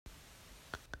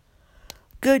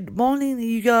Good morning,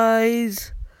 you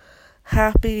guys.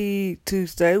 Happy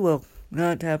Tuesday. Well,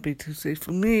 not happy Tuesday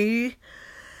for me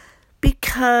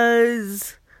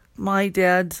because my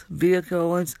dad's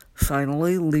vehicle is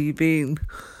finally leaving.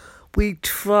 We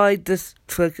tried this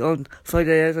trick on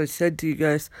Friday, as I said to you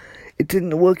guys. It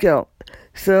didn't work out.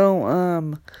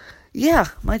 So,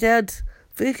 my dad's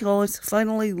vehicle is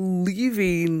finally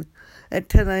leaving at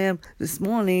 10 a.m. this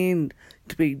morning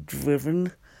to be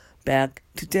driven back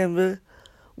to Denver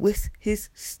with his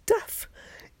stuff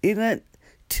in it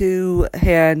to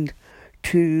hand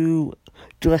to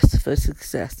Dress for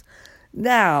Success.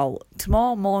 Now,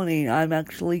 tomorrow morning, I'm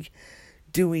actually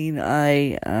doing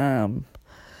a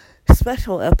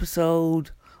special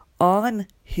episode on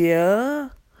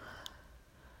here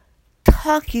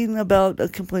talking about a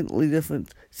completely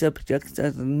different subject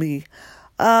than me.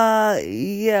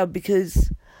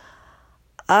 Because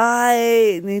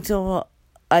I need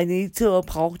to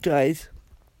apologize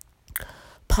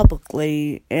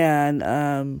publicly and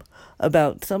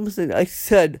about something I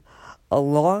said a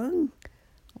long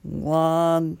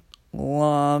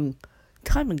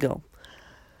time ago.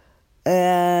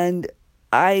 And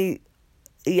it's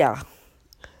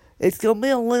gonna be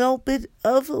a little bit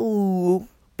of ooh,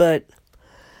 but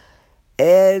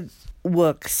it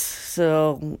works.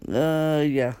 So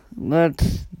let's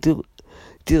do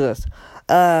this.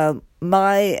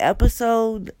 My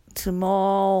episode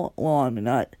tomorrow, well, I'm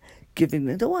not giving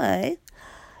it away.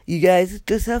 You guys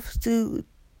just have to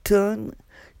tune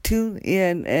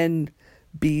in and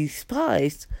be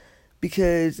surprised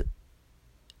because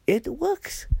it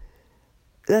works.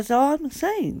 That's all I'm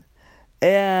saying.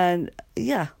 And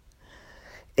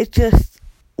it just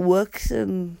works,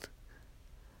 and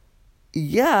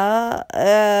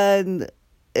and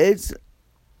it's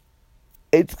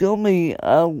gonna be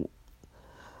a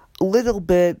little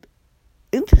bit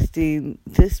interesting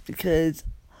just because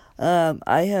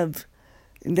I have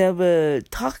never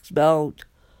talked about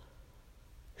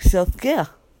self-care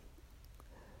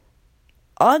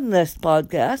on this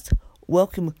podcast.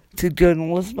 Welcome to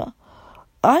journalism.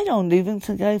 I don't even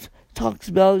think I've talked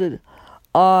about it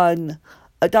on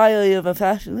A Diary of a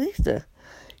Fashionista.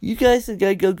 You guys are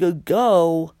gonna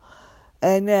go,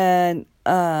 and then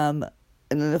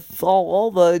fall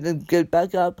over and then get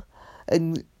back up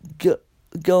and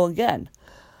go again.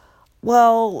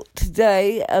 Well,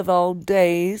 today of all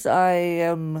days, I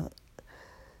am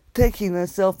taking a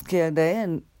self-care day,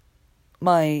 and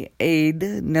my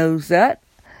aide knows that.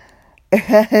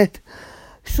 And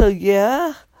so,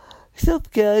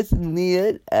 self-care is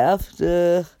needed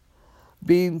after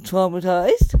being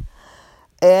traumatized.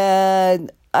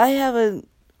 And I haven't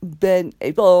been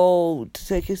able to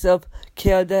take a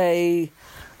self-care day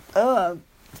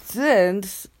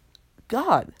since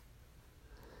God.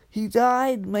 My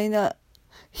dad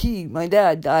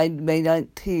died May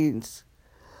 19th.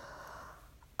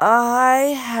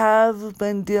 I have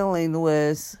been dealing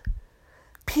with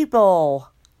people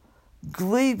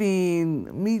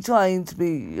grieving, me trying to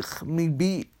be,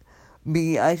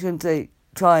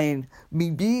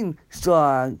 being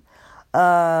strong.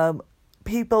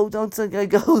 People don't think I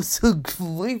go to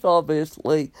grief,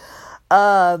 obviously.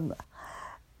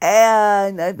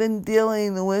 And I've been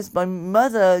dealing with my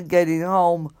mother getting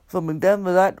home from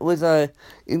Denver. That was a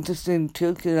interesting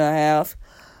 2.5.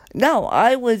 No,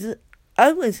 I was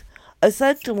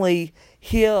essentially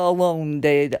here alone,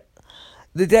 Dad.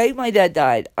 The day my dad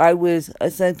died, I was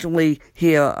essentially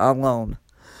here alone.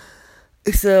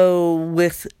 So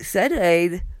with said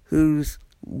aide, who's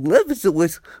lives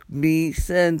with me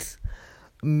since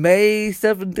May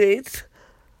 17th,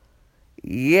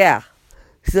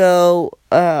 So,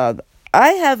 I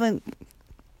haven't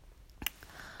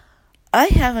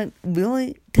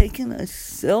really taken a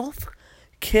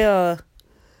self-care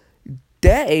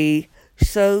day,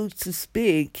 so to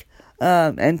speak,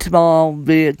 and tomorrow I'll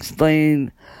be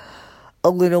explaining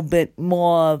a little bit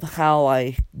more of how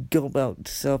I go about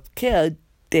self-care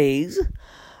days,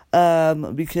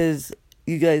 because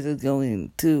you guys are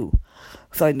going to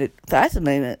find it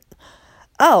fascinating.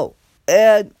 Oh,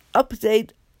 and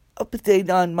update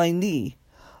on my knee.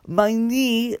 My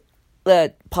knee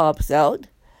that pops out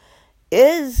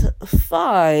is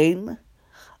fine.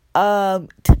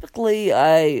 Typically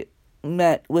I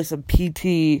met with a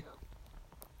PT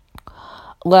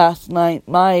last night.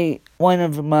 One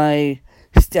of my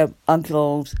step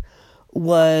uncles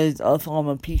was a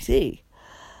former PT.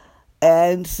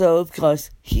 And so of course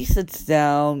he sits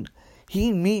down,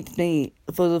 he meets me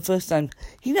for the first time.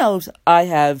 He knows I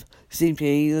have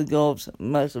CP, the girls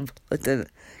must have let the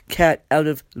cat out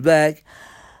of the bag.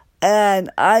 And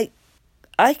I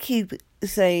keep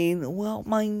saying, well,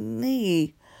 my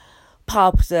knee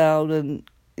pops out, and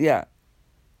yeah,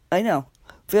 I know,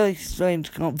 very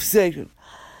strange conversation.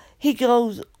 He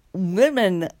goes,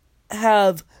 women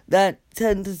have that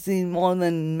tendency more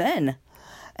than men.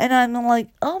 And I'm like,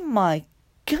 oh my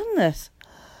goodness.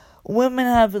 Women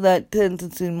have that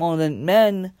tendency more than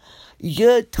men.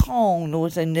 Your tone,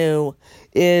 which I knew,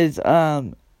 is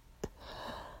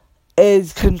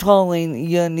controlling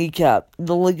your kneecap.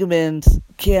 The ligaments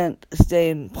can't stay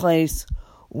in place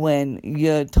when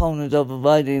your tone is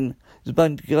overriding the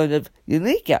bunch of your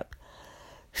kneecap.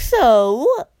 So,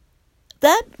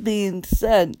 that being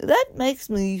said, that makes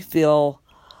me feel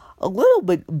a little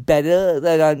bit better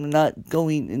that I'm not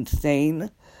going insane,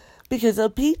 because a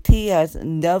PT has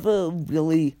never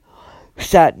really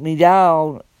sat me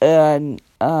down and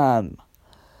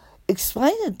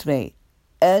explained it to me.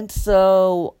 And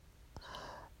so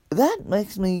that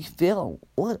makes me feel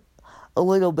a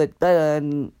little bit better.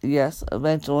 And yes,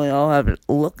 eventually I'll have it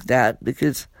looked at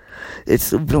because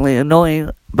it's really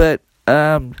annoying. But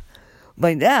by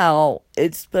now,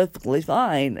 it's perfectly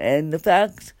fine. And the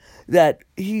fact that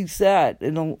he sat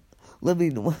in a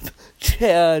living room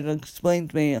chair and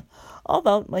explained to me all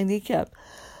about my kneecap,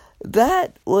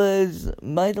 that was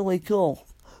mightily cool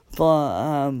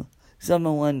for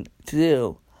someone to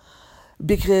do.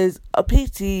 Because a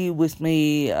PT with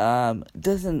me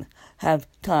doesn't have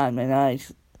time. And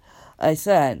I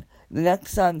said, the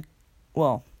next time,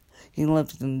 well, he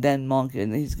lives in Denmark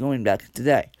and he's going back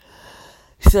today.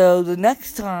 So the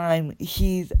next time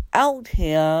he's out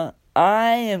here,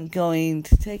 I am going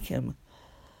to take him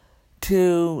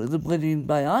to the Bleeding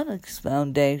Bionics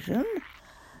Foundation,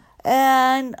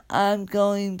 and I'm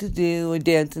going to do a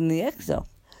dance in the EXO,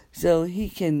 so he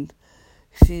can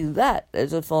see that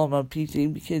as a form of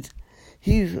PT, because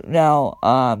he's now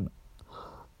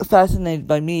fascinated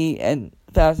by me and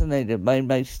fascinated by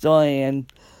my story and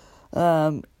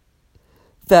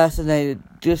fascinated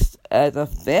just as a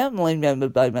family member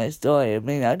by my story. I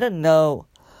mean, I didn't know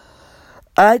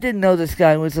this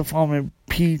guy was a former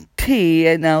PT,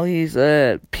 and now he's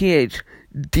a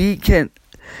PhD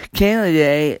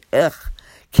candidate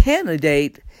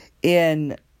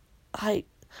in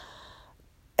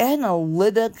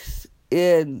analytics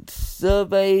and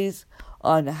surveys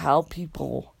on how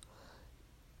people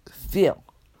feel.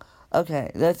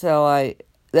 Okay, that's how I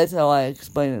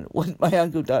explain it. What my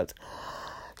uncle does.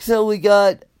 So we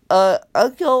got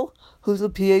uncle who's a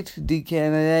PhD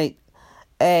candidate,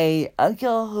 a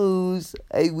uncle who's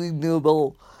a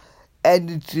renewable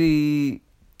energy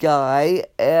guy,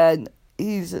 and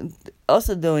he's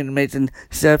also doing amazing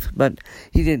stuff, but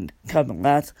he didn't come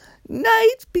last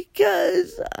night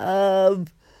because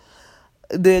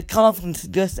the conference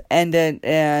just ended,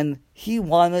 and he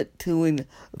wanted to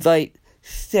invite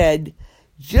said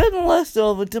journalist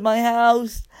over to my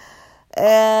house,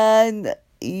 and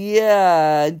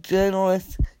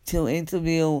journalist to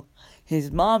interview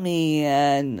his mommy,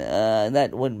 and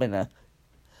that would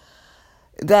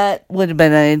have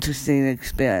been an interesting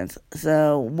experience.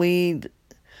 So we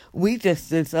just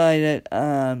decided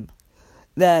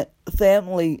that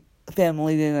family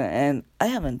dinner, and I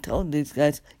haven't told these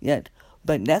guys yet,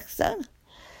 but next time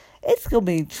it's gonna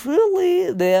be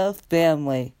truly their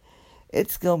family.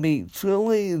 It's gonna be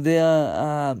truly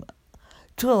their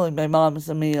truly my mom's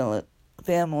immediate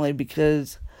family,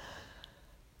 because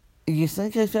you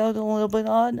think I felt a little bit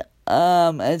odd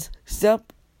as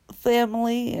step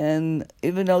family, and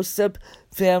even though step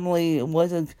family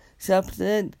wasn't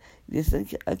accepted, you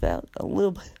think I felt a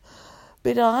little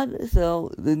bit odd.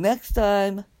 So the next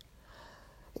time,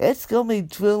 it's gonna be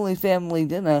truly family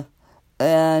dinner,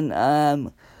 and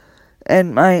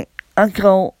my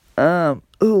uncle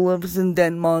who lives in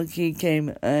Denmark, he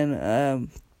came, and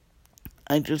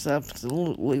I just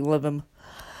absolutely love him.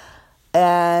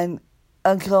 And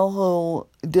uncle who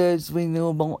does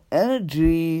renewable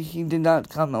energy, he did not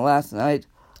come last night.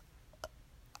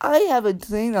 I haven't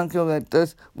seen uncle that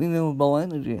does renewable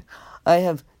energy. I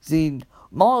have seen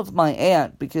more of my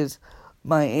aunt, because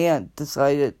my aunt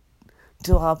decided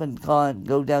to hop in the car and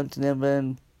go down to Denver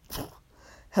and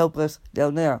help us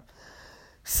down there.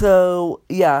 So,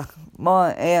 yeah,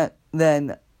 more aunt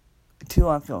than two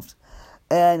uncles.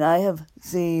 And I have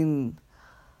seen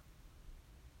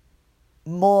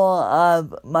more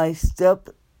of my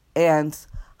step-aunt's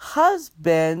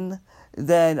husband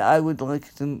than I would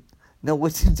like to know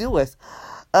what to do with.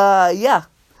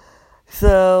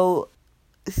 So,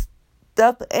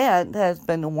 step-aunt has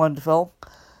been wonderful.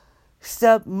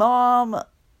 Step-mom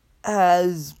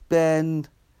has been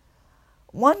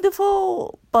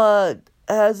wonderful, but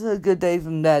has a good days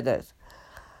and bad days.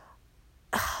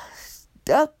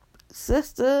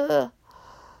 Step-sister,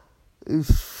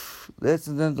 that's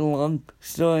another long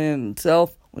story in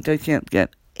itself, which I can't get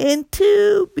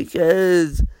into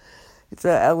because it's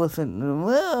an elephant in the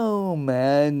room,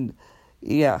 and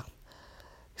yeah.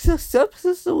 So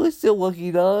Stepsister we're still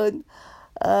working on.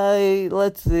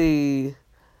 Let's see.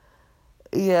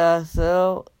 Yeah,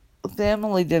 so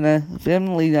family dinner,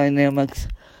 family dynamics,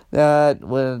 that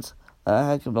was a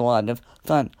heck of a lot of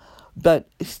fun. But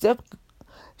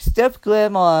Steph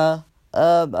Grandma,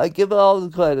 I give her all the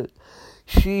credit.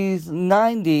 She's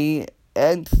 90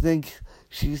 and thinks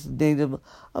she's Native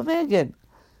American.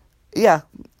 Yeah,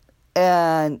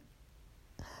 and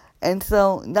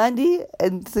so 90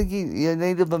 and thinking you're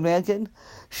Native American,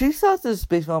 she saw this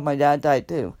before my dad died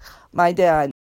too. My dad